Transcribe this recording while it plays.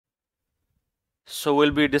So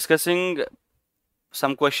we'll be discussing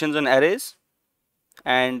some questions on arrays,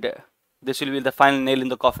 and this will be the final nail in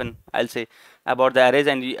the coffin, I'll say, about the arrays,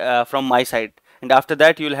 and from my side. And after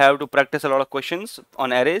that, you'll have to practice a lot of questions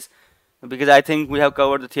on arrays, because I think we have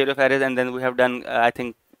covered the theory of arrays, and then we have done I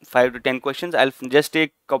think 5 to 10 questions. I'll just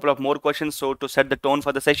take a couple of more questions so to set the tone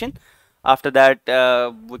for the session. After that,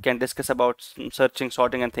 we can discuss about searching,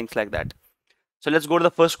 sorting, and things like that. So let's go to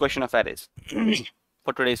the first question of arrays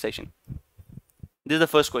for today's session. This is the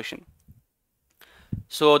first question.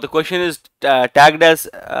 So the question is tagged as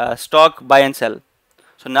stock, buy and sell.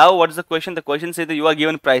 So now what is the question? The question says that you are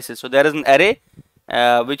given prices. So there is an array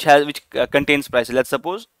which contains prices. Let's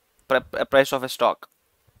suppose a price of a stock.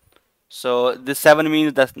 So this 7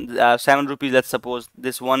 means that 7 rupees. Let's suppose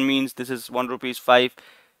this 1 means this is 1 rupees, 5,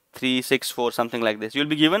 3, 6, 4, something like this. You'll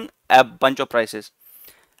be given a bunch of prices,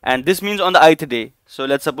 and this means on the ith day. So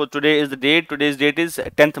let's suppose today is the date. Today's date is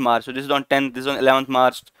 10th March. So this is on 10th. This is on 11th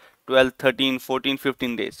March. 12, 13, 14,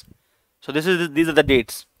 15 days. So these are the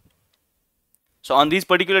dates. So on these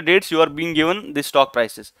particular dates, you are being given the stock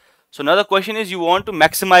prices. So now the question is, you want to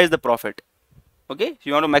maximize the profit. Okay, so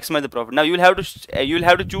you want to maximize the profit. Now you will have to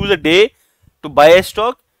choose a day to buy a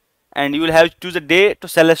stock, and you will have to choose a day to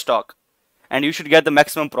sell a stock, and you should get the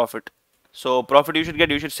maximum profit. So profit you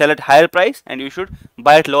should sell at higher price, and you should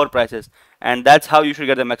buy at lower prices, and that's how you should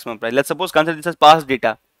get the maximum price. Let's suppose consider this as past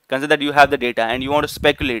data. Consider that you have the data and you want to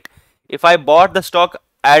speculate. If I bought the stock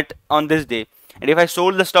on this day, and if I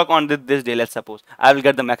sold the stock on this day, let's suppose, I will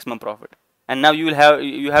get the maximum profit. And now you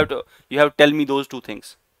have to tell me those two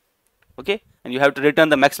things. Okay, and you have to return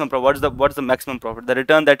the maximum profit. What's the maximum profit? The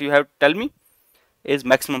return that you have to tell me is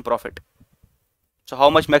maximum profit. So how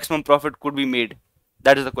much maximum profit could be made?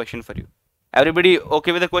 That is the question for you. Everybody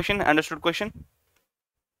okay with the question? Understood question?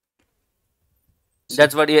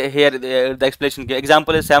 That's what here the explanation.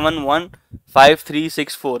 Example is 7, 1, 5, 3,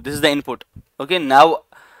 6, 4. This is the input. Okay, now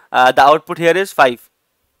the output here is 5,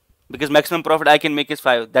 because maximum profit I can make is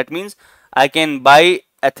 5. That means I can buy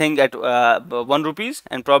a thing at 1 rupees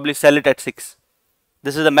and probably sell it at 6.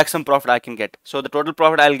 This is the maximum profit I can get. So the total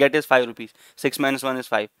profit I'll get is 5 rupees. 6 minus 1 is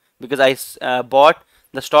 5, because I bought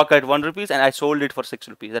the stock at 1 rupees and I sold it for 6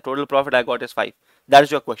 rupees. The total profit I got is 5. That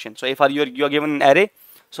is your question. So if you're given an array,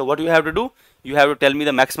 so what you have to do? You have to tell me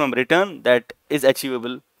the maximum return that is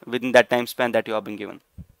achievable within that time span that you have been given.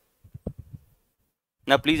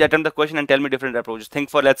 Now please attempt the question and tell me different approaches.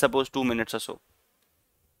 Think for, let's suppose, 2 minutes or so.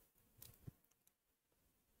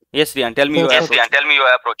 Yes, Rian, tell me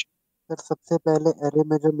your approach. Sir सबसे पहले array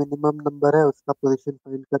में जो minimum number है उसका position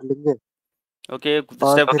find कर लेंगे. Okay,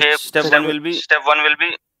 step 1 will be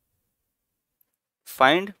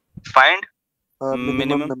find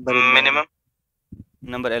minimum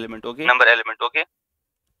number element. Okay.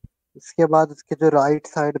 इसके बाद उसके जो राइट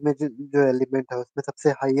साइड में जो एलिमेंट है उसमें सबसे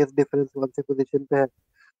हाईएस्ट डिफरेंस कौन से पोजीशन पे है,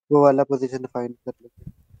 वो वाला पोजीशन फाइंड कर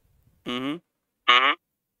लेंगे.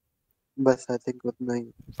 बस आई थिंक उतना ही.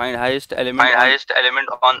 Find highest element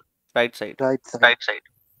on right side.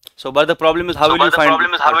 So but the problem is, how will you find?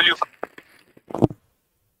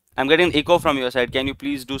 I'm getting an echo from your side. Can you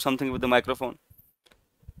please do something with the microphone?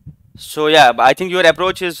 So yeah, I think your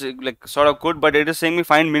approach is like sort of good, but it is saying me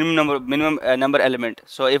find minimum number element.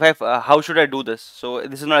 So if how should I do this? So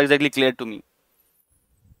this is not exactly clear to me.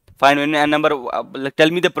 Find minimum number. Like, tell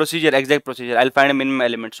me the exact procedure. I'll find a minimum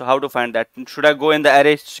element. So how to find that? Should I go in the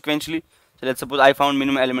array sequentially? So let's suppose I found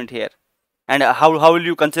minimum element here, and how will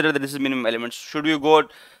you consider that this is minimum element? Should you go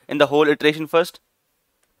in the whole iteration first?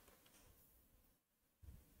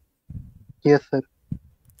 Yes, sir.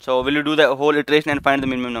 So will you do the whole iteration and find the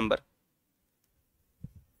minimum number?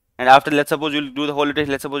 And after, let's suppose you'll do the whole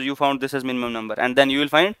iteration. Let's suppose you found this as minimum number, and then you will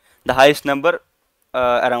find the highest number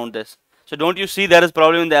around this. So don't you see there is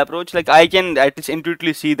problem in the approach? Like, I can at least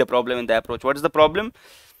intuitively see the problem in the approach. What is the problem?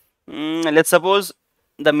 Let's suppose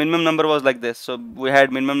the minimum number was like this. So we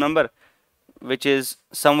had minimum number, which is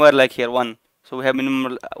somewhere like here, 1. So we have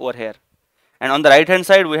minimum over here, and on the right hand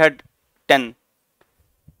side we had 10.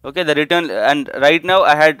 Okay, the return, and right now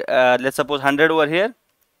I had let's suppose 100 over here,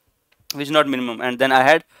 which is not minimum, and then I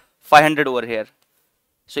had 500 over here.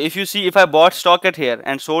 So if you see, if I bought stock at here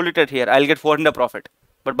and sold it at here, I'll get 400 profit.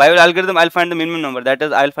 But by your algorithm, I'll find the minimum number, that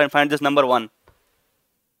is, I'll find this number 1.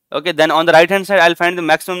 Okay, then on the right hand side, I'll find the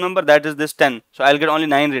maximum number, that is this 10. So I'll get only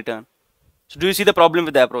 9 return. So do you see the problem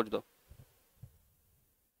with the approach though?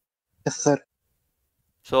 Yes, sir.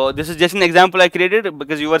 So this is just an example I created,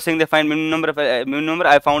 because you were saying they find minimum number.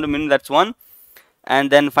 I found a minimum, that's 1,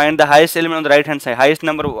 and then find the highest element on the right hand side. Highest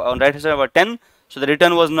number on the right hand side was 10. So the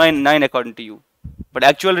return was 9 according to you. But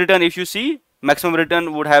actual return, if you see, maximum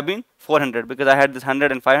return would have been 400, because I had this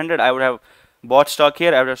 100 and 500. I would have bought stock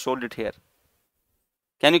here, I would have sold it here.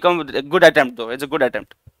 Can you come with a good attempt though? It's a good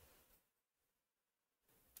attempt.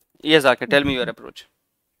 Yes, Zakir, tell me Okay, your sir. approach.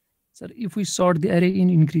 Sir, if we sort the array in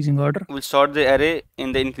increasing order, We'll sort the array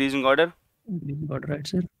in the increasing order. right,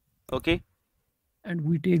 sir? Okay. And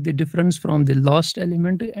we take the difference from the last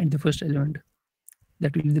element and the first element.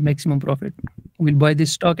 That will be the maximum profit. We'll buy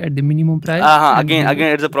this stock at the minimum price and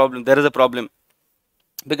Again, it's a problem. There is a problem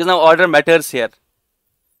because now order matters here.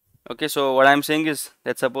 Okay, so what I'm saying is,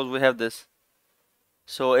 let's suppose we have this.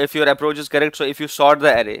 So if your approach is correct, so if you sort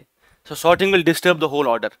the array, so sorting will disturb the whole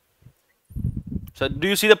order. So do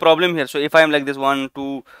you see the problem here? So if I am like this 1,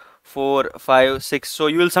 2, 4, 5, 6, so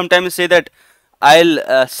you will sometimes say that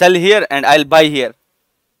I'll sell here and I'll buy here.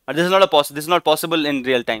 But this is not a this is not possible in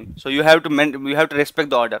real time. So you have to respect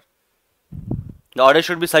the order. The order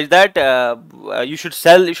should be such that you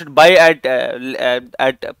should buy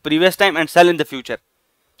at previous time and sell in the future.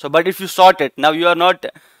 So but if you sort it, now you are not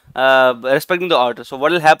respecting the order. So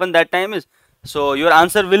what will happen that time is, so your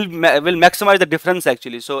answer will maximize the difference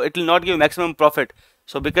actually. So it will not give maximum profit.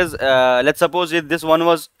 So because let's suppose if this one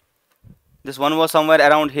was somewhere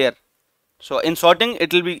around here. So in sorting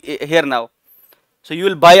it will be here now. So you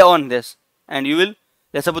will buy on this and you will,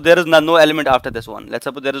 let's suppose there is no element after this one. Let's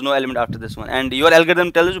suppose there is no element after this one, and your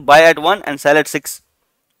algorithm tells you buy at 1 and sell at 6.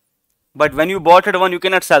 But when you bought at 1, you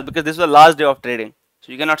cannot sell because this is the last day of trading.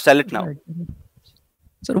 So you cannot sell it now. Right.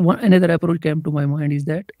 Sir, another approach came to my mind is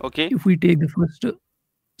that Okay. if we take the first,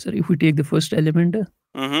 sir, if we take the first element,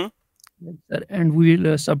 sir, and we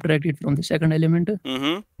will subtract it from the second element,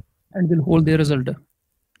 and we'll hold the result.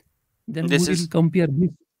 Then This we is will compare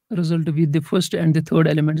this result with the first and the third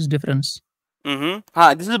element's difference.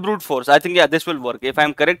 This is brute force. I think, yeah, this will work. If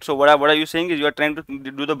I'm correct, so what are you saying is you are trying to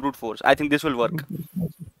do the brute force. I think this will work.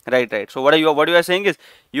 Right. So what you are saying is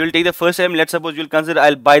you will take the first element. Let's suppose you'll consider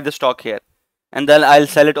I'll buy the stock here, and then I'll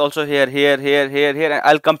sell it also here, and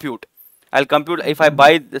I'll compute. If I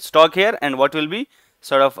buy the stock here, and what will be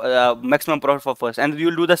sort of maximum profit for first, and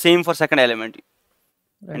you'll do the same for second element.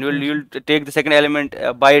 Right, and you'll take the second element,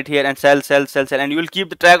 buy it here, and sell, and you will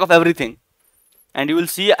keep the track of everything, and you will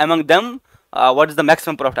see among them what is the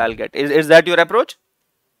maximum profit I'll get. Is that your approach?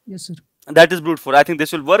 Yes, sir. That is brute force. I think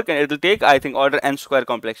this will work, and it will take, I think, order n square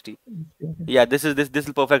complexity. Yeah, this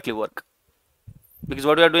will perfectly work, because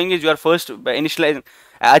what you are doing is you are first initializing.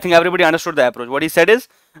 I think everybody understood the approach. What he said is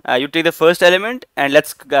you take the first element and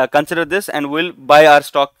let's consider this, and we'll buy our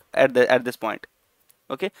stock at this point.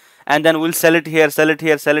 Okay, and then we'll sell it here,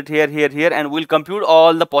 here, and we'll compute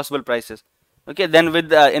all the possible prices. Okay, then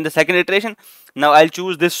with in the second iteration, now I'll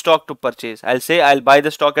choose this stock to purchase. I'll say I'll buy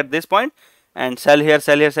the stock at this point and sell here,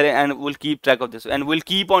 and we'll keep track of this, and we'll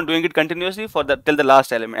keep on doing it continuously for till the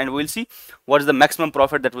last element, and we'll see what is the maximum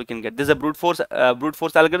profit that we can get. This is a brute force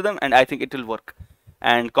algorithm, and I think it will work.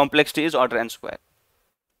 And complexity is order n square.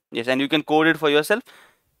 Yes, and you can code it for yourself.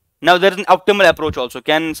 Now there is an optimal approach also.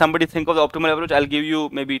 Can somebody think of the optimal approach? I'll give you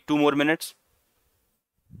maybe 2 more minutes.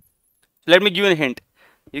 Let me give you a hint.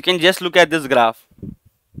 You can just look at this graph.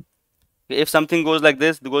 If something goes like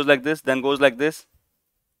this, then goes like this,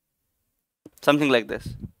 something like this.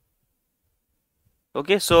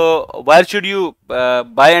 Okay, so where should you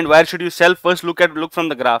buy and where should you sell? First look from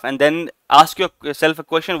the graph, and then ask yourself a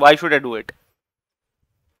question: why should I do it?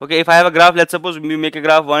 Okay, if I have a graph, let's suppose we make a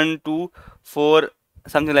graph 1, 2, 4,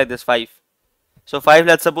 something like this, 5. So 5,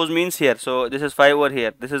 let's suppose, means here. So this is 5 over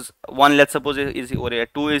here. This is 1, let's suppose, is over here.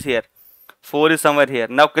 2 is here. 4 is somewhere here.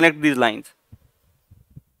 Now connect these lines,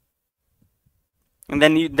 and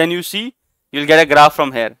then you see you'll get a graph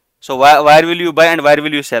from here. So where will you buy and where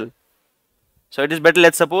will you sell? So it is better,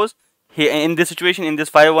 let's suppose, here in this situation, in this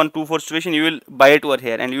 5, 1, 2, 4 situation, you will buy it over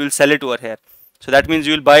here and you will sell it over here. So that means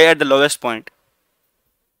you will buy at the lowest point,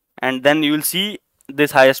 and then you will see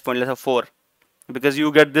this highest point, let's say 4, because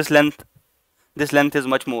you get this length. This length is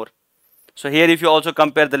much more. So here if you also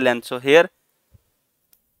compare the length, so here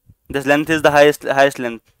this length is the highest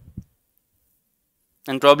length,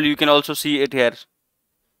 and probably you can also see it here.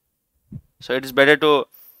 So it is better to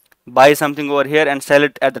buy something over here and sell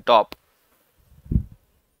it at the top.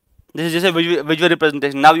 This is just a visual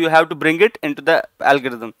representation. Now you have to bring it into the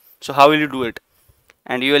algorithm. So how will you do it?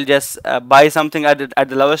 And you will just buy something at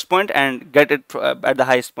the lowest point and get it at the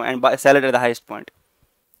highest point, and sell it at the highest point.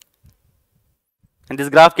 And this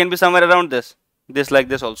graph can be somewhere around this like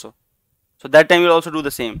this also. So that time you will also do the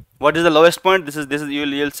same. What is the lowest point? This is you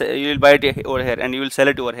will buy it over here and you will sell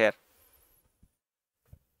it over here.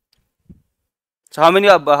 So how many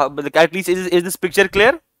at least is this picture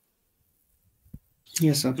clear?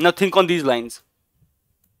 Yes, sir. Now think on these lines.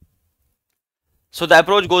 So the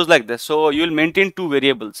approach goes like this. So you will maintain two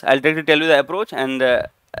variables. I'll directly tell you the approach, and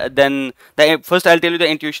then first I'll tell you the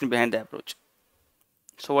intuition behind the approach.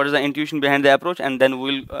 So what is the intuition behind the approach, and then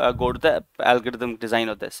we'll go to the algorithm design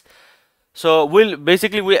of this. So we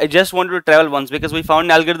just wanted to travel once because we found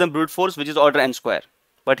an algorithm brute force which is order n square.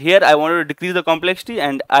 But here I wanted to decrease the complexity,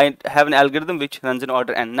 and I have an algorithm which runs in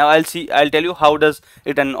order n. Now I'll tell you how does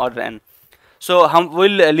it run in order n. So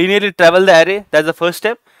we'll linearly travel the array. That's the first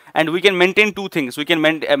step, and we can maintain two things. We can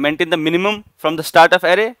maintain the minimum from the start of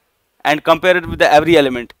array and compare it with the every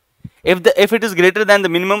element. If it is greater than the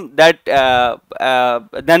minimum, then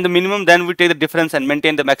we take the difference and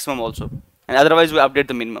maintain the maximum also, and otherwise we update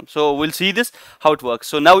the minimum. So we'll see this how it works.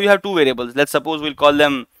 So now you have two variables. Let's suppose we'll call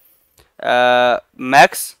them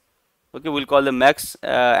max. Okay, we'll call them max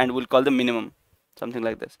and we'll call them minimum, something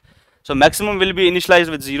like this. So maximum will be initialized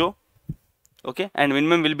with 0, okay, and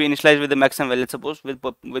minimum will be initialized with the maximum value, let's suppose with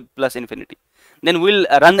plus infinity. Then we'll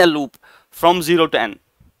run a loop from 0 to n.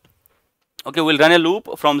 Okay, we'll run a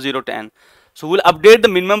loop from 0 to n. So we'll update the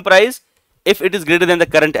minimum price if it is greater than the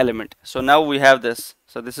current element. So now we have this.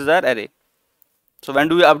 So this is our array. So when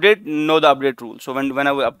do we update? Know the update rule. So when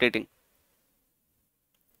are we updating?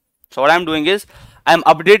 So what I'm doing is I'm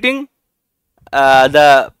updating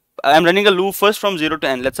I'm running a loop first from 0 to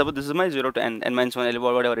n. Let's suppose this is my 0 to n minus 1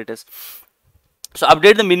 whatever it is. So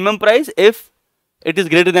update the minimum price if it is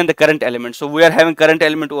greater than the current element. So we are having current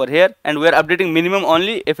element over here, and we are updating minimum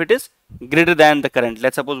only if it is greater than the current.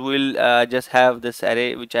 Let's suppose we'll just have this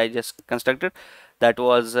array which I just constructed, that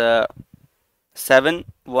was 7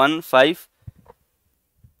 1 5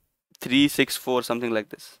 3 6 4, something like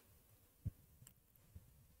this.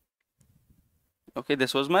 Okay,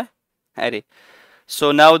 this was my array.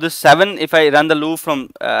 So now this 7, if I run the loop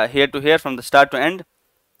from here to here, from the start to end,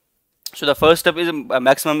 so the first step is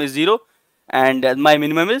maximum is 0, and my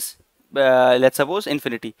minimum is let's suppose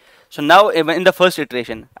infinity. So now in the first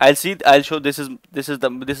iteration, I'll show this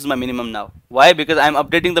is my minimum now. Why? Because I'm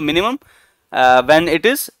updating the minimum when it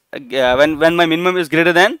is when my minimum is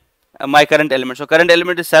greater than my current element. So current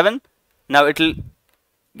element is 7. Now it will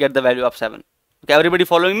get the value of 7. Okay, everybody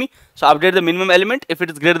following me? So update the minimum element if it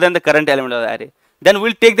is greater than the current element of the array. Then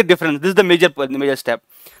we'll take the difference. This is the major step.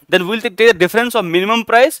 Then we'll take the difference of minimum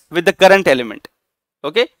price with the current element.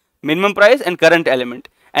 Okay, minimum price and current element,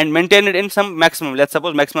 and maintain it in some maximum. Let's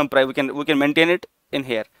suppose maximum price, we can maintain it in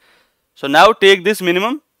here. So now take this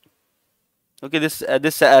minimum. Okay, this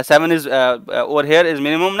 7 is over here is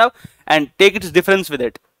minimum now, and take its difference with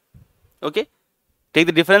it. Okay, take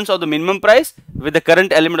the difference of the minimum price with the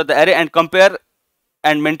current element of the array and compare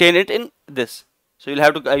and maintain it in this. So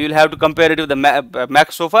you'll have to compare it with the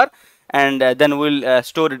max so far, and then we'll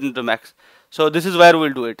store it into max. So this is where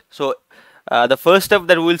we'll do it. So the first step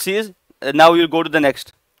that we'll see is now you'll go to the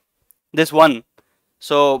next. This 1.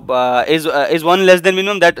 So is 1 less than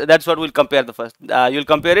minimum? That's what we'll compare the first. You'll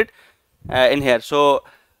compare it in here. So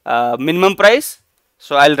minimum price.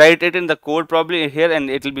 So I'll write it in the code probably here, and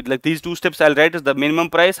it will be like these two steps. I'll write is the minimum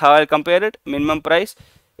price. How I'll compare it? Minimum price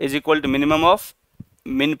is equal to minimum of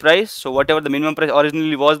min price. So whatever the minimum price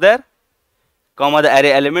originally was there, comma the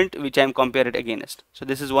array element which I am compare it against. So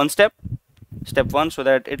this is one step. Step 1, so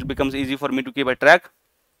that it becomes easy for me to keep a track.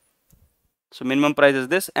 So minimum price is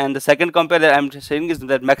this, and the second compare that I'm saying is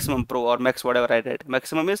that maximum pro or max, whatever I write.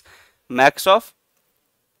 Maximum is max of,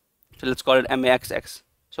 so let's call it maxx.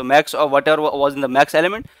 So max of whatever was in the max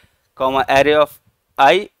element, comma array of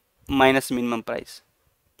I minus minimum price.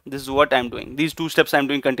 This is what I'm doing. These two steps I'm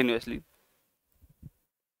doing continuously.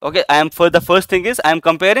 Okay, the first thing is I am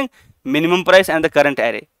comparing minimum price and the current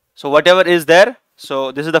array. So whatever is there.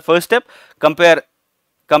 So this is the first step. Compare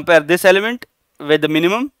this element with the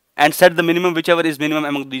minimum and set the minimum whichever is minimum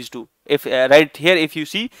among these two. If right here, if you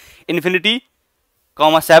see infinity,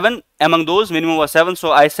 comma 7, among those minimum was 7,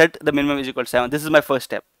 so I set the minimum is equal to 7. This is my first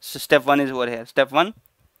step. So step 1 is over here. Step 1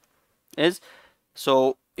 is,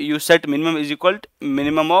 so you set minimum is equal to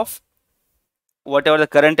minimum of whatever the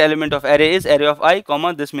current element of array is, array of I,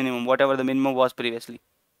 comma this minimum, whatever the minimum was previously.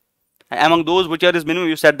 And among those whichever is minimum,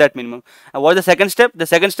 you set that minimum. And what is the second step? The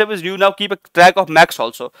second step is you now keep a track of max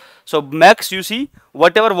also. So max, you see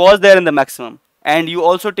whatever was there in the maximum, and you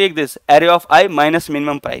also take this array of I minus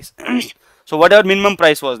minimum price. So whatever minimum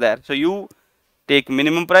price was there, so you take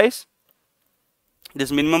minimum price,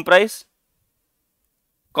 this minimum price,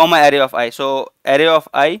 comma array of I. So array of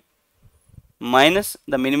I minus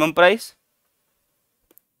the minimum price.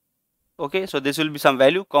 Okay, so this will be some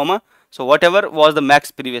value, comma, so whatever was the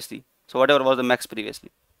max previously. So whatever was the max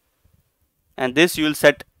previously, and this you will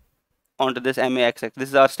set onto this maxx. This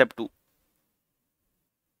is our step 2.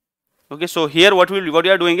 Okay, so here what you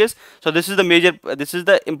are doing is, so this is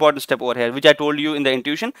the important step over here, which I told you in the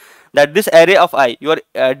intuition, that this array of I, you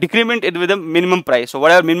are decrement it with the minimum price. So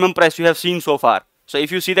whatever minimum price you have seen so far. So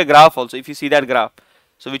if you see the graph also, if you see that graph,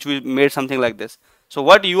 so which we made something like this. So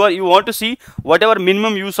what you want to see whatever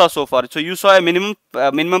minimum you saw so far. So you saw a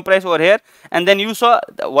minimum price over here, and then you saw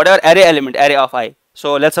whatever array of I.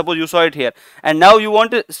 So let's suppose you saw it here, and now you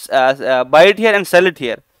want to buy it here and sell it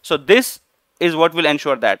here. So this is what will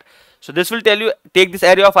ensure that. So this will tell you, take this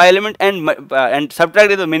array of I element and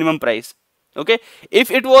subtract it the minimum price. Okay, if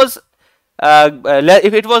it was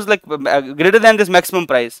like greater than this maximum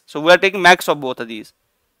price, so we are taking max of both of these.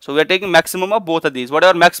 So we are taking maximum of both of these,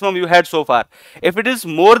 whatever maximum you had so far. If it is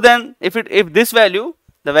more than, if this value,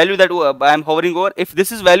 the value that I am hovering over, if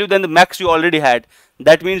this is value than the max you already had,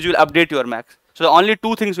 that means you will update your max. So the only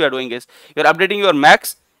two things we are doing is, you are updating your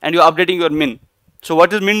max and you are updating your min. So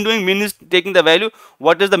what is min doing? Min is taking the value,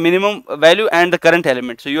 what is the minimum value and the current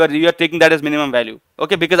element. So you are taking that as minimum value.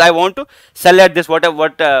 Okay, because I want to sell at this, what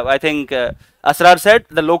I think Asrar said,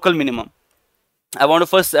 the local minimum. I want to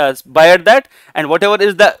first buy at that, and whatever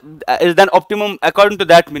is then optimum according to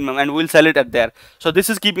that minimum, and we'll sell it at there. So this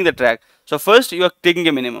is keeping the track. So first you are taking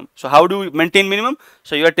a minimum. So how do we maintain minimum?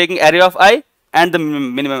 So you are taking array of I and the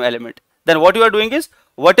minimum element. Then what you are doing is,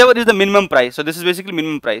 whatever is the minimum price. So this is basically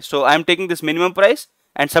minimum price. So I am taking this minimum price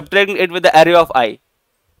and subtracting it with the array of I.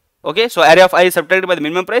 Okay, so array of I is subtracted by the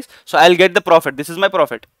minimum price. So I'll get the profit. This is my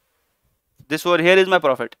profit. This over here is my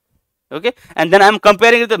profit. Okay, and then I'm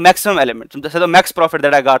comparing it with the maximum element, so the max profit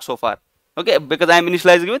that I got so far. Okay, because I am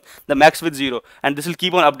initializing with the max with 0, and this will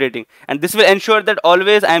keep on updating, and this will ensure that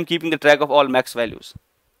always I am keeping the track of all max values.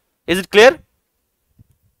 Is it clear?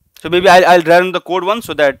 So maybe I'll run the code one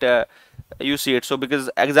so that you see it. So because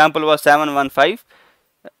example was 715,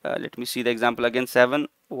 let me see the example again,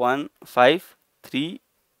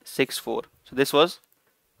 715364. So this was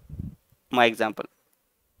my example.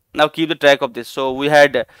 Now keep the track of this. So we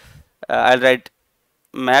had I'll write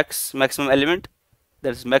maximum element, that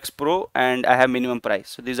is max pro, and I have minimum price.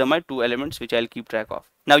 So these are my two elements which I'll keep track of.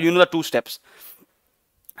 Now you know the two steps,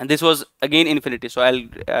 and this was again infinity, so I'll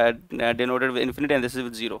denote it with infinity, and this is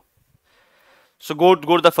with 0. So go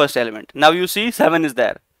to the first element. Now you see 7 is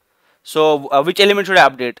there. So which element should I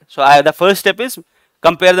update? So the first step is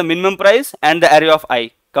compare the minimum price and the array of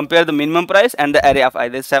I. Compare the minimum price and the array of I.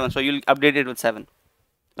 There's 7, so you'll update it with 7.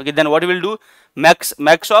 Okay, then what you will do, max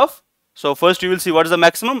of. So first you will see what is the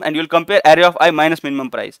maximum, and you will compare array of I minus minimum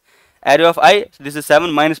price. Array of I, so this is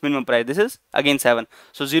 7 minus minimum price. This is again 7.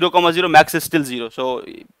 So 0, 0, max is still 0. So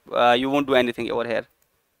you won't do anything over here.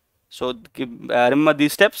 So remember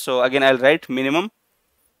these steps. So again I'll write minimum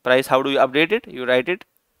price. How do you update it? You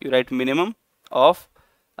write minimum of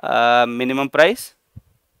minimum price,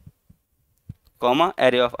 comma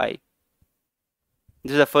array of I.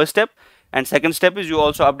 This is the first step. And second step is you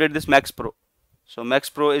also update this max pro. So max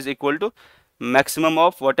pro is equal to maximum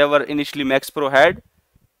of whatever initially max pro had,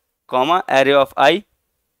 comma array of I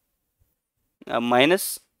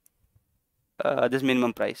minus this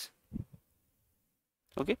minimum price.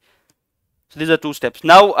 Okay, so these are two steps.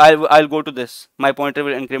 Now I'll go to this. My pointer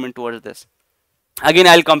will increment towards this. Again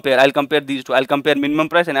I'll compare these two. I'll compare minimum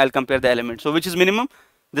price and I'll compare the element. So which is minimum?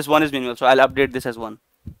 This one is minimum, so I'll update this as 1.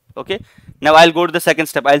 Okay, now I'll go to the second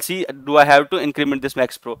step. I'll see, do I have to increment this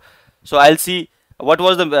max pro? So I'll see what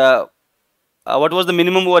was the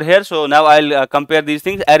minimum over here. So now I'll compare these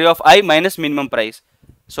things, array of I minus minimum price.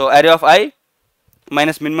 So array of I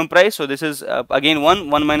minus minimum price, so this is again 1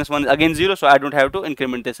 minus 1 is again 0, so I don't have to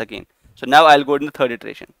increment this again. So now I'll go in the third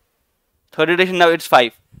iteration. Now it's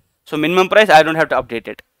 5. So minimum price, I don't have to update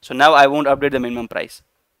it. So now I won't update the minimum price.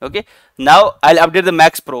 Okay, now I'll update the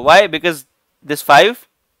max pro. Why? Because this 5,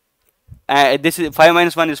 this is 5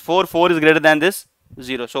 minus 1 is 4. 4 is greater than this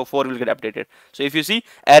 0, so 4 will get updated. So if you see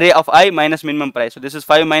array of I minus minimum price, so this is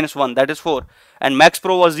 5 minus 1, that is 4, and max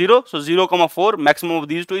pro was 0, so 0, 4, maximum of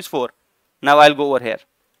these two is 4. Now I'll go over here.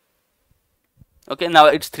 Okay, now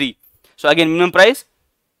it's 3. So again minimum price,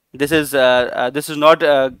 this is not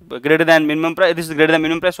greater than minimum price, this is greater than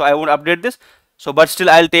minimum price, so I won't update this. So but still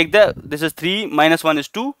I'll take this is 3 minus 1 is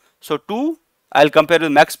 2, so 2 I'll compare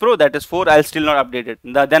with max pro, that is 4. I'll still not update it.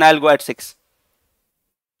 Then I'll go at 6.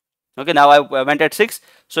 Okay, now I went at 6.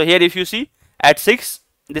 So here if you see at 6,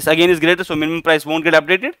 this again is greater, so minimum price won't get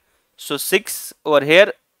updated. So 6 over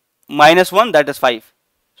here minus 1, that is 5.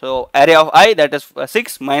 So array of I, that is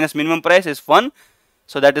 6 minus minimum price is 1,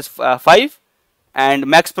 so that is 5, and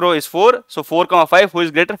max pro is 4. So 4, 5, who is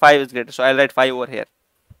greater? 5 is greater. So I'll write 5 over here,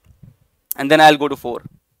 and then I'll go to 4.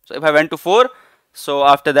 So if I went to 4, So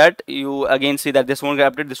after that, you again see that this won't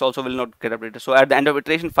get updated, this also will not get updated. So at the end of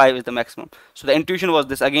iteration, 5 is the maximum. So the intuition was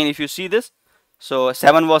this. Again, if you see this, so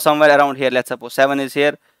 7 was somewhere around here. Let's suppose 7 is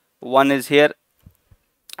here, 1 is here,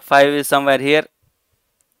 5 is somewhere here.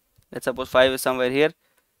 Let's suppose 5 is somewhere here,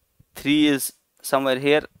 3 is somewhere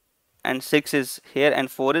here, and 6 is here,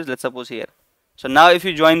 and 4 is, let's suppose, here. So now if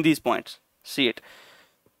you join these points, see it.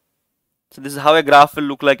 So this is how a graph will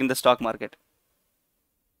look like in the stock market.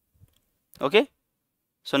 Okay.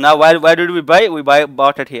 So now why did we buy? We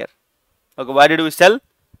bought it here. Okay. Why did we sell?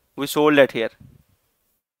 We sold it here.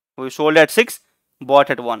 We sold at 6, bought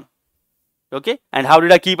at 1. Okay. And how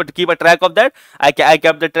did I keep a track of that? I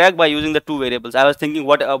kept the track by using the two variables. I was thinking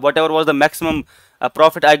whatever was the maximum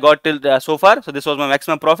profit I got till so far. So this was my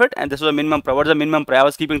maximum profit, and this was the minimum profit. What is the minimum price? I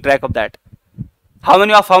was keeping track of that. How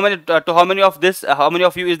many of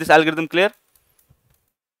you is this algorithm clear?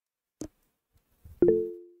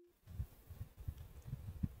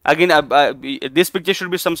 Again, this picture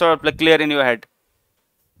should be some sort of like clear in your head.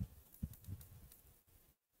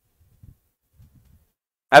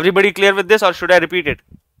 Everybody clear with this, or should I repeat it?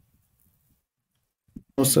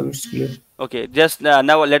 No, sir, it's clear. Okay, just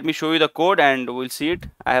now let me show you the code and we'll see it.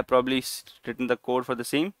 I have probably written the code for the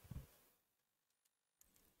same.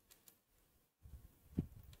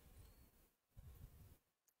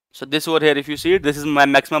 So this over here, if you see it, this is my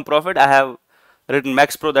maximum profit. I have written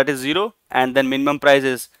max pro, that is 0, and then minimum price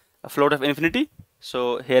is a float of infinity.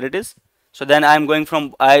 So here it is. So then I am going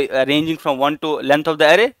from ranging from 1 to length of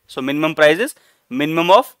the array. So minimum price is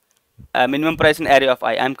minimum of minimum price in array of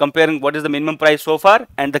I. I am comparing what is the minimum price so far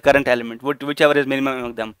and the current element, whichever is minimum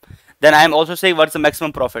among them. Then I am also saying what's the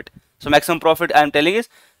maximum profit. So maximum profit I am telling is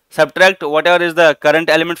subtract whatever is the current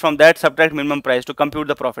element from that, subtract minimum price to compute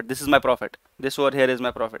the profit. This is my profit. This over here is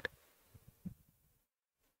my profit.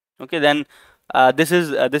 Okay, then this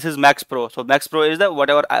is max pro. So max pro is the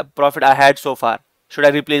whatever profit I had so far. Should I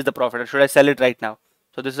replace the profit or should I sell it right now?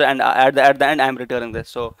 So this is, and at the end I am returning this.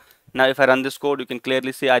 So now if I run this code, you can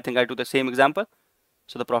clearly see I think I took the same example.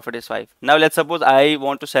 So the profit is 5. Now let's suppose I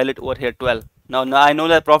want to sell it over here 12. Now I know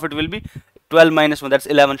that profit will be 12 minus 1, that's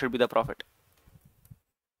 11 should be the profit.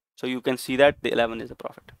 So you can see that the 11 is the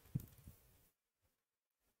profit.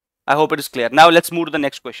 I hope it is clear. Now let's move to the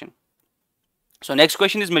next question. So next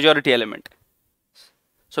question is majority element.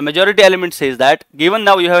 So majority element says that given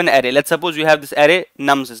now you have an array. Let's suppose you have this array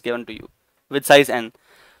nums is given to you with size n.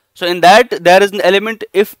 So in that there is an element,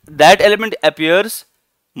 if that element appears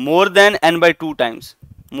more than n by 2 times,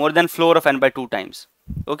 more than floor of n by 2 times,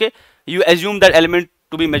 okay, you assume that element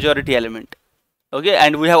to be majority element. Okay,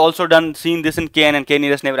 and we have also seen this in KN and K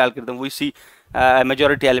nearest neighbor algorithm. We see a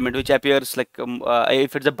majority element which appears like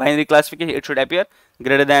if it's a binary classification, it should appear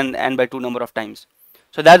greater than n by 2 number of times.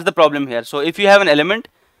 So that's the problem here. So if you have an element,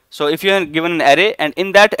 so if you are given an array and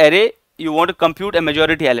in that array you want to compute a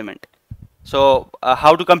majority element. So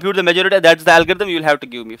how to compute the majority? That's the algorithm you will have to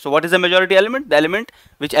give me. So what is the majority element? The element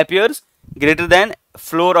which appears greater than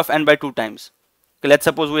floor of n by 2 times. Okay, let's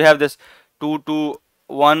suppose we have this 2, 2,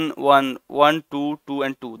 1, 1, 1, 2, 2,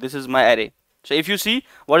 and 2. This is my array. So if you see,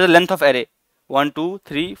 what is the length of array? 1, 2,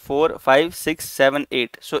 3, 4, 5, 6, 7,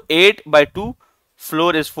 8. So 8 by 2,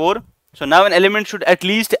 floor is 4. So now an element should at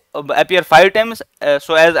least appear 5 times,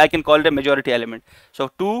 so as I can call it a majority element.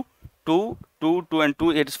 So 2, 2, 2, 2, and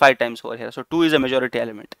 2, it is 5 times over here. So 2 is a majority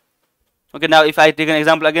element. Okay, now if I take an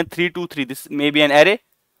example again, 3, 2, 3, this may be an array.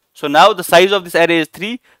 So now the size of this array is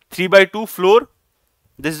 3, 3 by 2 floor,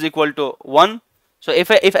 this is equal to 1. So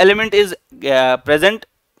if element is present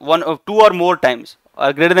 1 or 2 or more times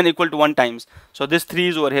or greater than equal to 1 times, so this 3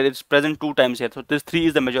 is over here, it's present 2 times here. So this 3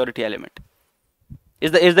 is the majority element.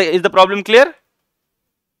 Is the problem clear?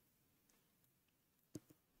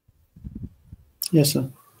 Yes,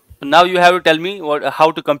 sir. So now you have to tell me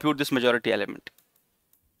how to compute this majority element.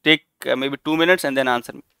 Take maybe 2 minutes and then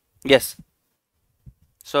answer me. Yes.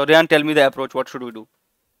 So Ryan, tell me the approach. What should we do?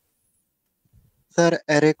 Sir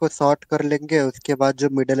array को sort कर लेंगे, उसके बाद जो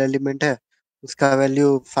middle element है उसका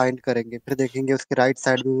value find करेंगे, फिर देखेंगे उसके राइट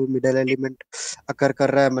साइड में वो मिडिल एलिमेंट अकर कर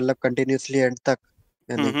रहा है मतलब कंटिन्यूअसली एंड तक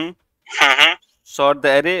या नहीं. Sort the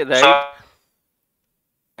array, right?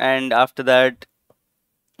 And after that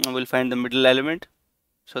we'll find the middle element,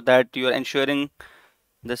 so that you are ensuring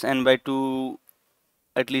this n by 2,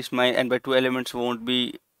 at least my n by 2 elements won't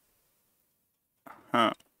be.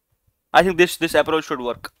 I think this approach should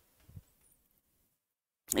work.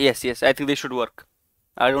 Yes, I think this should work.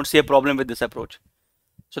 I don't see a problem with this approach.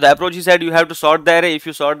 So the approach, he said, you have to sort the array. If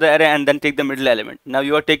you sort the array and then take the middle element. Now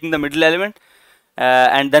you are taking the middle element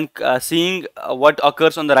and then seeing what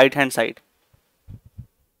occurs on the right hand side.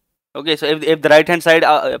 Okay, so if the right hand side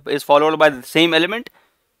is followed by the same element,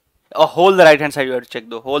 or whole the right hand side, you have to check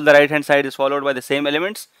though, whole the right hand side is followed by the same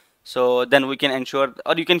elements, so then we can ensure,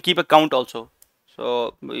 or you can keep a count also.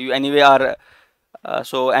 So you anyway are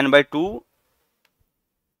so n by 2,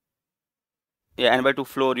 yeah, n by 2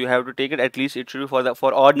 floor you have to take it, at least it should be for the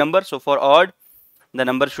for odd number. So for odd the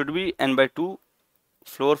number should be n by 2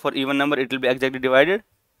 floor, for even number it will be exactly divided.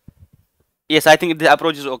 Yes, I think this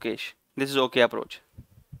approach is okay. This is okay approach.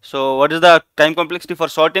 So what is the time complexity for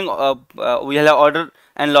sorting? We will have order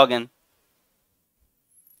and log n.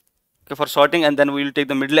 Okay, for sorting, and then we will take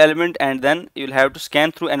the middle element, and then you will have to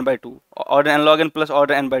scan through n by 2, order n log n plus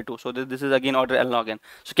order n by 2. So this is again order n log n.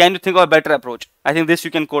 So can you think of a better approach? I think this you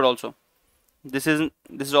can code also. This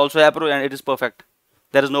is also an approach, and it is perfect.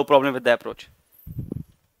 There is no problem with the approach.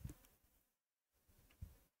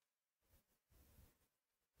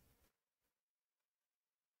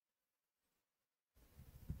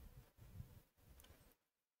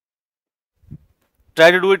 Try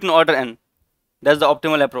to do it in order n. That's the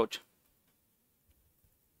optimal approach.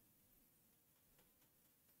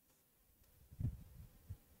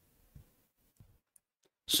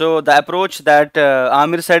 So the approach that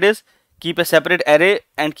Amir said is keep a separate array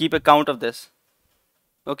and keep a count of this.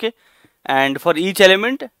 Okay, and for each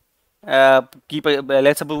element, keep a,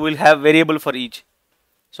 let's suppose we'll have variable for each.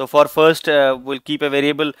 So for first, we'll keep a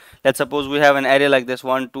variable. Let's suppose we have an array like this,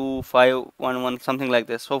 1 2 5 1 1, something like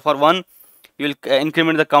this. So for one, you will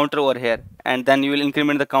increment the counter over here, and then you will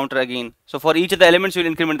increment the counter again. So for each of the elements, you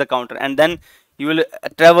will increment the counter, and then you will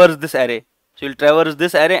traverse this array. So you'll traverse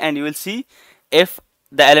this array, and you will see if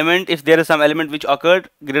the element, if there is some element which occurred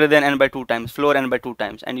greater than n by 2 times, floor n by 2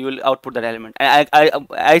 times, and you will output that element. And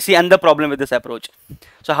I see another problem with this approach.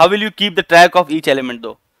 So how will you keep the track of each element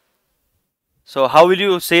though? So how will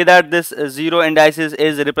you say that this 0 indices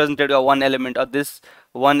is representative of one element, or this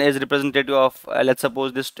 1 is representative of let's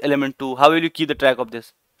suppose this element 2? How will you keep the track of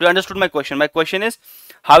this? You understood my question? My question is,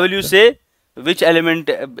 how will you say which element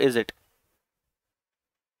is it?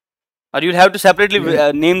 Or you'll have to separately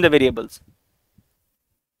name the variables.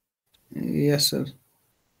 Yes, sir.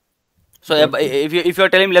 So if you are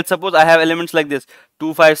telling me, let's suppose I have elements like this,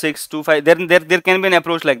 2 5 6 2 5, there can be an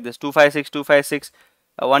approach like this, 2 5 6 2 5 6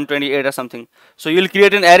 128 or something. So you will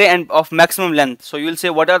create an array and of maximum length. So you will say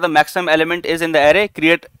whatever the maximum element is in the array,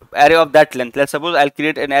 create array of that length. Let's suppose I'll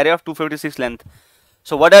create an array of 256 length.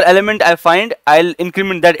 So whatever element I find, I'll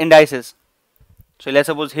increment that indices. So let's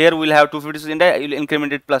suppose here we'll have 256 index, you'll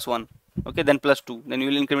increment it plus 1. Okay, then plus 2, then you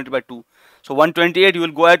will increment it by 2. So 128, you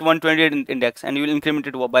will go at 128 index, and you will increment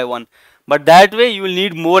it by 1. But that way you will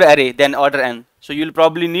need more array than order n. So you will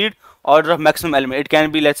probably need order of maximum element. It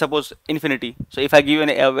can be, let's suppose, infinity. So if I give you an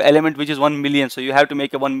element which is 1 million, so you have to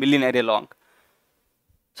make a 1 million array long.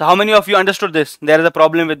 So how many of you understood this? There is a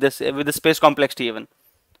problem with this, with the space complexity even.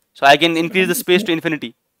 So I can increase the space to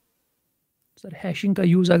infinity. Sir hashing का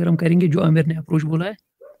use अगर हम करेंगे जो आमिर ने approach बोला है,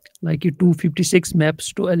 like 256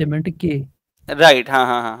 maps to element k. Right,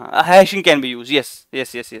 hashing can be used. Yes.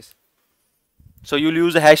 So you'll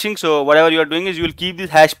use the hashing. So whatever you are doing is you will keep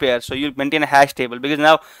this hash pair. So you'll maintain a hash table, because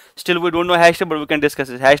now still we don't know hash table, but we can discuss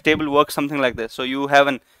this. Hash table works something like this. So you have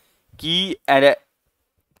an key and a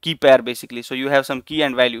key pair basically. So you have some key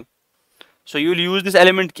and value. So you will use this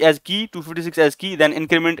element as key, 256 as key, then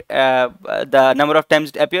increment the number of times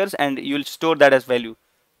it appears, and you will store that as value,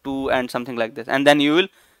 2 and something like this, and then you will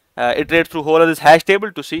iterate through whole of this hash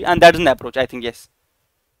table to see, and that is an approach, I think. Yes,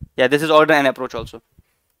 yeah, this is order and approach also.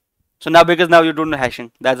 So now, because now you don't know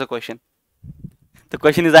hashing, that's the question. The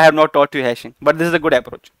question is, I have not taught you hashing, but this is a good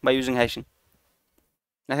approach by using hashing.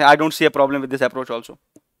 I don't see a problem with this approach also.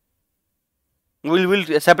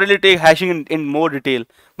 We'll separately take hashing in more detail,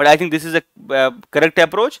 but I think this is a correct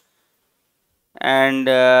approach. And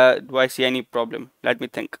do I see any problem? Let me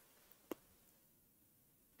think.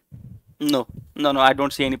 No, I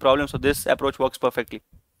don't see any problem. So this approach works perfectly.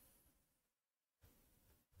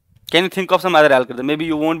 Can you think of some other algorithm? Maybe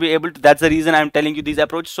you won't be able to. That's the reason I'm telling you these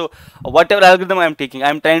approaches. So whatever algorithm I'm taking,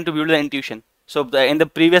 I'm trying to build the intuition. So in the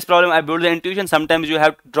previous problem, I built the intuition. Sometimes you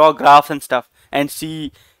have to draw graphs and stuff and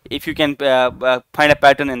see if you can find a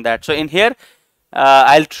pattern in that. So in here,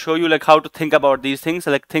 I'll show you like how to think about these things,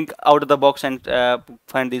 like think out of the box and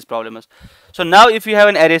find these problems. So now if you have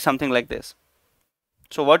an array something like this,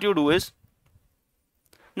 so what you do is,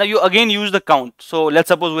 now you again use the count. So let's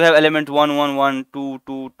suppose we have element 1 1 1 2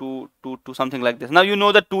 2 2 2 2 something like this. Now you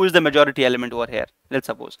know that 2 is the majority element over here, let's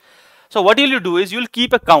suppose. So what you'll do is you'll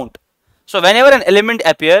keep a count. So whenever an element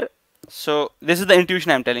appear, so this is the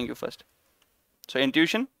intuition I'm telling you first. So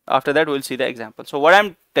intuition, after that we'll see the example. So what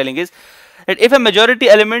I'm telling is that if a majority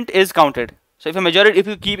element is counted, So if a majority, if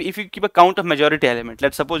you keep a count of majority element,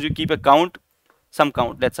 let's suppose you keep a count, some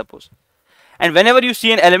count, let's suppose, and whenever you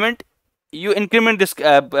see an element, you increment this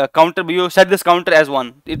counter, you set this counter as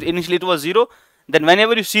 1. Initially it was 0. Then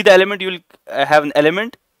whenever you see the element, you will have an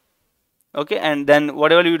element, okay, and then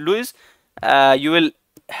whatever you will do is you will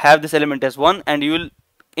have this element as 1 and you will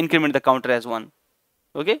increment the counter as 1,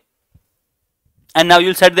 okay, and now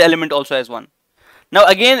you'll set the element also as 1. Now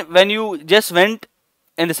again, when you just went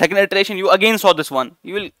in the second iteration, you again saw this 1,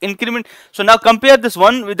 you will increment. So now compare this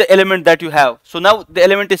 1 with the element that you have. So now the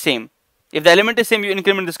element is same. If the element is same, you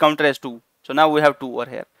increment this counter as 2. So now we have 2 over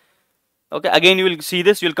here, okay. Again you will see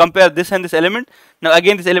this, you will compare this and this element. Now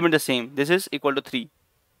again this element is same, this is equal to 3,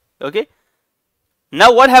 okay.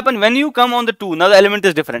 Now what happened when you come on the 2? Now the element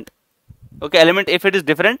is different, okay. Element, if it is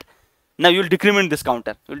different, now you will decrement this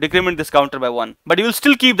counter, you will decrement this counter by 1, but you will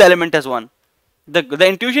still keep the element as 1. The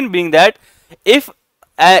intuition being that if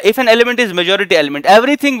an element is majority element,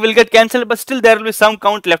 everything will get cancelled, but still there will be some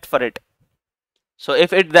count left for it. So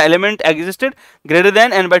if the element existed greater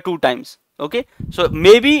than and by 2 times, okay, so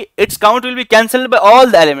maybe its count will be cancelled by all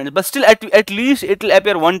the elements, but still at least it will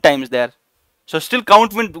appear 1 times there. So still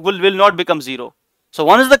count will not become 0. So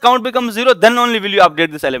once the count becomes 0, then only will you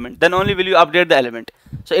update this element, then only will you update the element.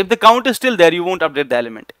 So if the count is still there, you won't update the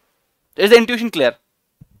element. Is the intuition clear?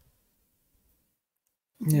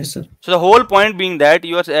 Yes, sir. So the whole point being that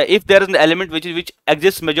you are if there is an element which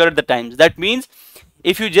exists majority of the times, that means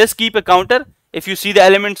if you just keep a counter, if you see the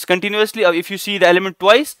elements continuously, or if you see the element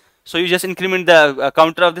twice, so you just increment the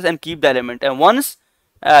counter of this and keep the element, and once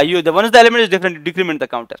once the element is different, you decrement the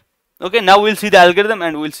counter, okay. Now we'll see the algorithm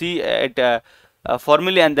and we'll see it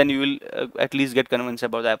formally, and then you will at least get convinced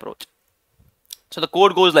about the approach. So the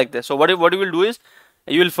code goes like this. So what you will do is,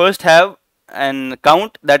 you will first have an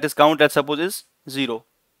count, that is count, let's suppose is 0,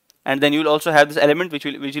 and then you will also have this element which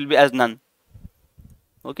will be as none,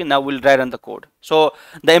 okay. Now we'll try run the code. So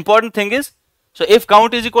the important thing is, so if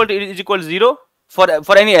count is equal to 0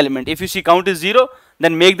 for any element, if you see count is 0,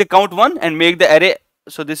 then make the count 1 and make the array.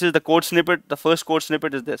 So this is the code snippet. The first code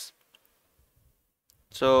snippet is this.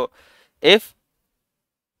 So if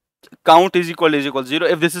count is equal to 0,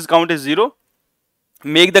 if this is count is 0,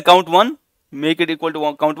 make the count 1, make it equal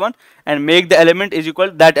to count 1, and make the element is equal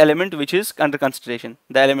to that element which is under consideration,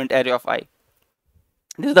 the element array of I.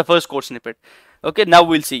 This is the first code snippet, okay. Now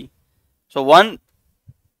we'll see. So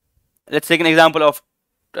let's take an example of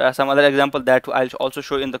some other example that I'll also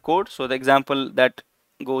show in the code. So the example that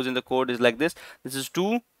goes in the code is like this. This is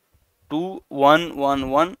 2 2 1 1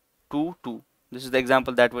 1 2 2. This is the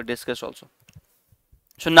example that we discussed also.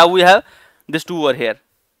 So now we have this 2 over here.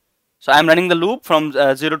 So I'm running the loop from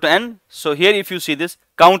 0 to n. So here if you see this,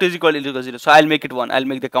 count is equal to 0. So I'll make it 1. I'll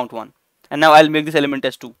make the count 1, and now I'll make this element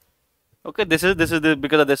as 2. Okay, this is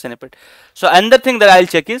because of this snippet. So another thing that I'll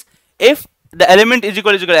check is, if the element is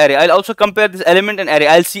equal to array, I'll also compare this element and array.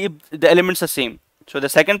 I'll see if the elements are same. So the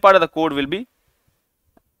second part of the code will be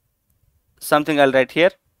something I'll write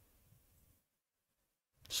here.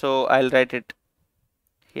 So I'll write it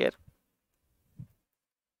here.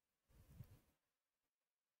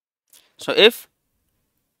 So if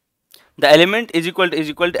the element is equal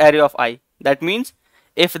to array of I, that means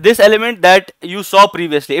if this element that you saw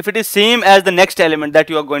previously, if it is same as the next element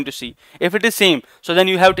that you are going to see, if it is same, so then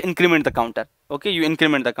you have to increment the counter, okay. You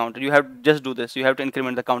increment the counter, you have to just do this, you have to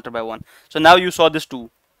increment the counter by 1. So now you saw this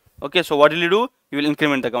 2, okay. So what will you do? You will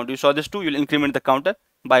increment the counter. You saw this 2, you will increment the counter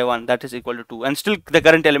by 1, that is equal to 2, and still the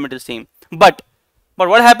current element is same. But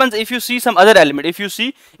what happens if you see some other element?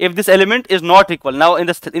 If this element is not equal, now in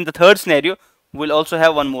the third scenario, we'll also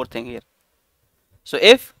have one more thing here. So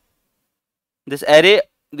if this array,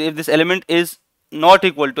 if this element is not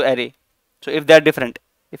equal to array, so if they are different,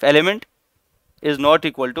 if element is not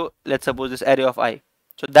equal to, let's suppose, this array of I,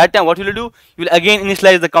 so that time what you will do? You will again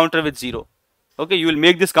initialize the counter with 0, okay. You will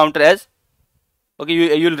make this counter as, okay,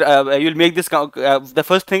 you'll make this the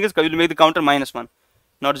first thing is, you will make the counter -1,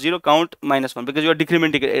 not 0, count -1, because you are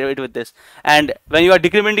decrementing it with this. And when you are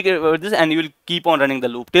decrementing it with this, and you will keep on running the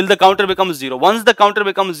loop till the counter becomes 0. Once the counter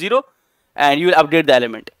becomes 0, and you will update the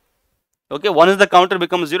element, okay. Once the counter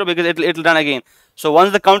becomes 0, because it will run again. So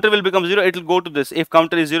once the counter will become 0, it will go to this. If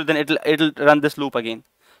counter is 0, then it will run this loop again.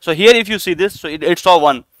 So here if you see this, so it saw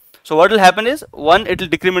 1. So what will happen is, 1, it will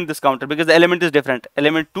decrement this counter, because the element is different.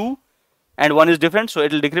 Element 2 and 1 is different, so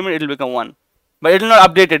it will decrement, it will become 1. But it will not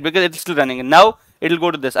update it, because it is still running. And now it will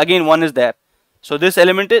go to this. Again 1 is there. So this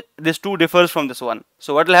element, this 2 differs from this 1.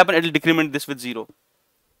 So what will happen? It will decrement this with 0.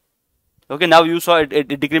 Okay, now you saw it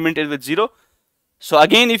decremented with 0. So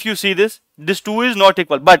again if you see this 2 is not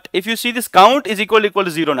equal. But if you see this count is equal to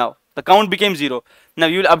 0 now. The count became 0. Now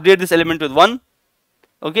you will update this element with 1.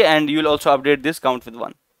 Okay, and you will also update this count with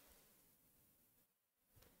 1.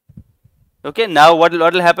 Okay, now what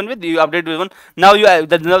will happen with you update with 1. Now now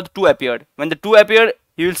the 2 appeared. When the 2 appeared,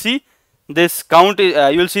 you will see this count is,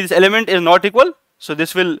 you will see this element is not equal. So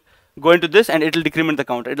this will go into this and it will decrement the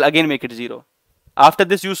count. It will again make it 0. After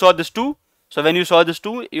this you saw this 2. So when you saw this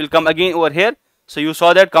 2, you will come again over here. So you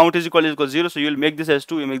saw that count is equal 0. So you will make this as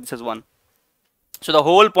 2, you make this as 1. So the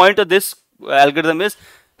whole point of this algorithm is,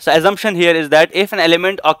 so assumption here is that if an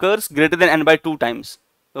element occurs greater than n by 2 times,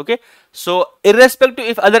 okay, so irrespective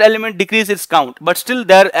if other element decrease its count, but still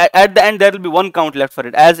there at the end there will be one count left for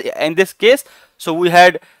it, as in this case. So we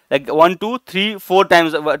had like 1 2 3 4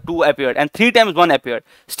 times 2 appeared and 3 times 1 appeared.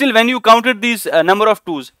 Still when you counted these number of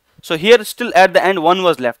 2's, so here still at the end 1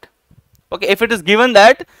 was left. Okay, if it is given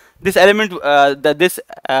that this element this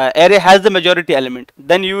array has the majority element,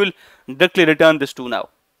 then you will directly return this 2 now.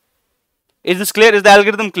 Is this clear? Is the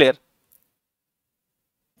algorithm clear?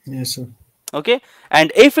 Yes, sir. Okay,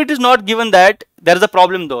 and if it is not given that, there is a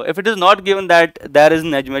problem though. If it is not given that there is a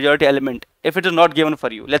majority element, if it is not given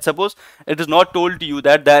for you, let's suppose it is not told to you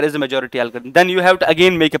that there is a majority algorithm, then you have to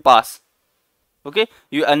again make a pass. Okay,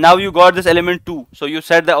 you now you got this element 2, so you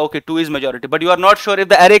said that okay 2 is majority, but you are not sure if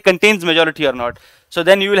the array contains majority or not. So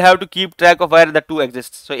then you will have to keep track of where the 2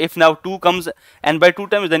 exists. So if now 2 comes n by 2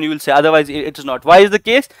 times, then you will say otherwise it is not. Why is the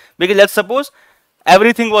case? Because let's suppose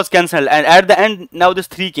everything was cancelled and at the end now this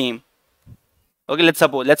 3 came. Okay, let's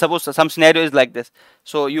suppose some scenario is like this.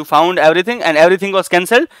 So you found everything and everything was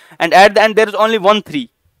cancelled and at the end there is only 1 3.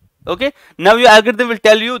 Okay, now your algorithm will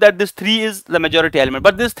tell you that this 3 is the majority element,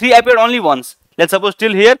 but this 3 appeared only once. Let's suppose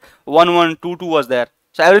till here 1 1 2 2 was there,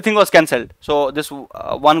 so everything was cancelled. So this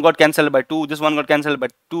 1 got cancelled by 2, this 1 got cancelled by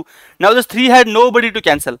 2. Now this 3 had nobody to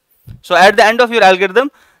cancel. So at the end of your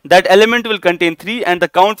algorithm, that element will contain 3 and the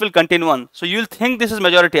count will contain 1. So you will think this is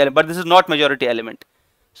majority element, but this is not majority element.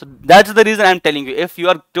 So that's the reason I am telling you, if you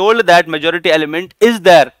are told that majority element is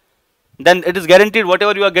there, then it is guaranteed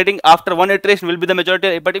whatever you are getting after one iteration will be the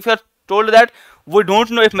majority. But if you are told that we don't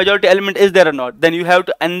know if majority element is there or not, then you have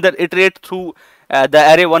to another iterate through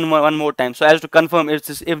the array one more time, so as to confirm if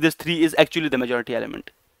this 3 is actually the majority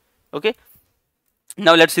element. Okay,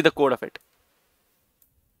 now let's see the code of it.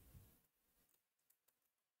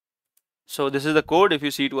 So this is the code. If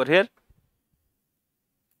you see it over here,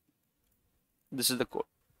 this is the code.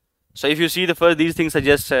 So if you see the first, these things are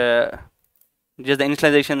just the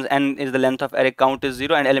initializations. N is the length of array, count is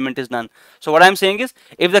 0 and element is none. So what I'm saying is,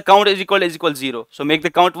 if the count is equal 0, so make the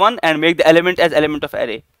count 1 and make the element as element of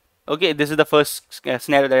array. Okay, this is the first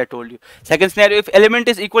scenario that I told you. Second scenario, if element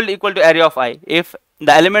is equal to array of I, if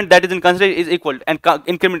the element that is in consideration is equal and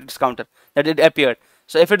increment its counter that it appeared.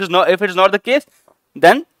 So if it is not the case,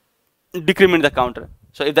 then decrement the counter.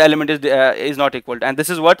 So if the element is not equal to, and this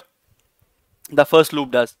is what the first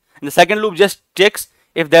loop does. And the second loop just checks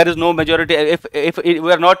if there is no majority. If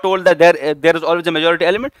we are not told that there is always a majority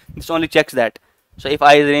element, this only checks that. So if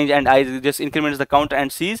I is range and I just increments the counter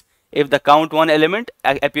and sees if the count 1 element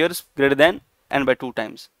appears greater than n by 2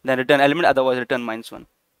 times, then return element, otherwise return -1.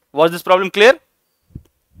 Was this problem clear?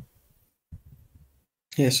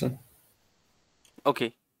 Yes, sir.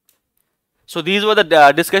 Okay. So these were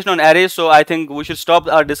the discussion on arrays. So I think we should stop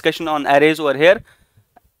our discussion on arrays over here.